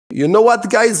You know what,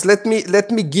 guys? Let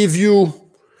me give you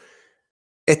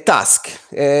a task,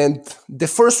 and the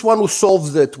first one who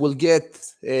solves it will get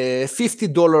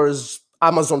 $50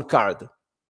 Amazon card.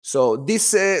 So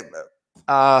this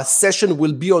session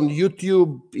will be on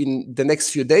YouTube in the next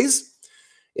few days.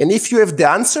 And if you have the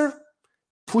answer,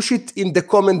 push it in the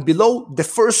comment below. The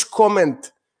first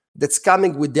comment that's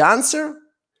coming with the answer,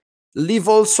 leave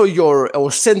also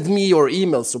or send me your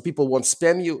email so people won't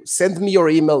spam you. Send me your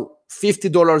email,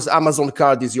 $50 Amazon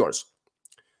card is yours.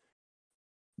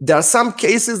 There are some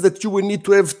cases that you will need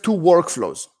to have two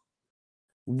workflows.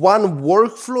 One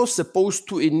workflow supposed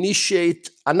to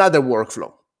initiate another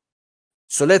workflow.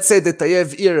 So let's say that I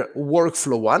have here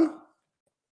workflow 1.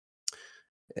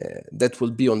 That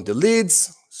will be on the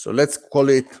leads. So let's call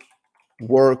it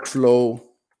workflow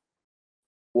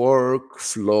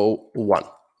 1.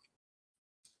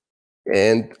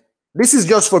 And this is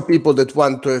just for people that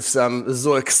want to have some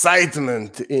Zoho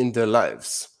excitement in their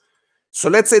lives. So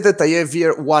let's say that I have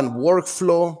here one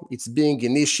workflow. It's being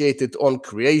initiated on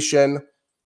creation,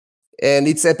 and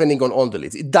it's happening on all the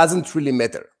leads. It doesn't really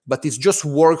matter, but it's just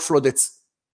workflow that's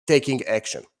taking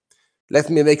action. Let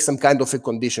me make some kind of a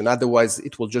condition. Otherwise,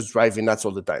 it will just drive you nuts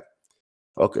all the time.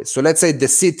 Okay, so let's say the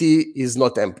city is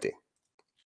not empty.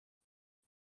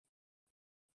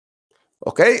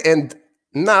 Okay, and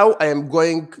now I am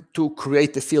going to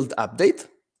create a field update.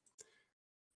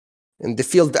 And the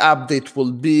field update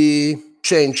will be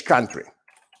change country.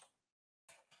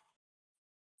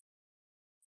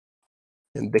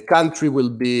 And the country will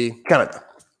be Canada.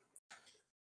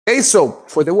 Okay, so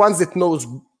for the ones that knows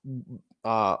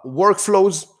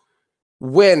workflows,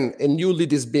 when a new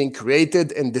lead is being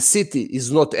created and the city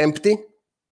is not empty,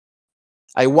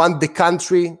 I want the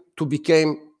country to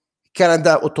become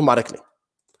Canada automatically.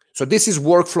 So this is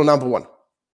workflow number 1.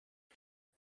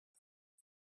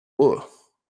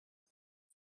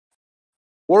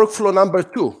 Workflow number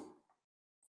 2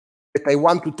 that I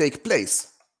want to take place.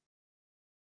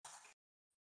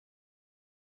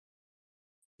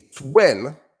 It's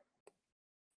when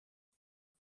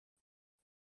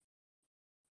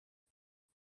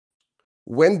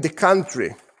the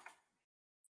country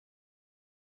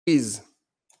is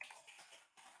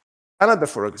Canada,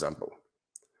 for example,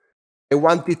 I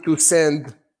wanted to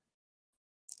send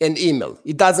an email.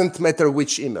 It doesn't matter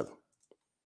which email,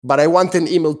 but I want an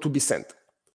email to be sent.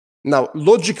 Now,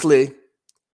 logically,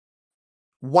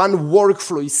 one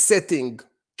workflow is setting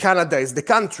Canada as the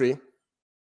country,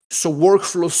 so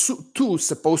workflow 2 is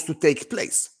supposed to take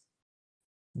place.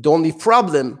 The only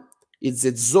problem is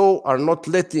that Zoho are not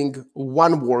letting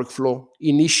one workflow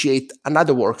initiate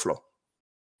another workflow.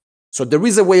 So there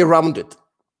is a way around it.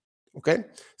 Okay?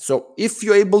 So if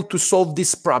you're able to solve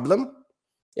this problem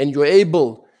and you're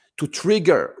able to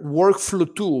trigger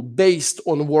workflow 2 based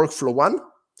on workflow 1,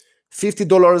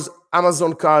 $50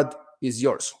 Amazon card is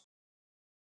yours.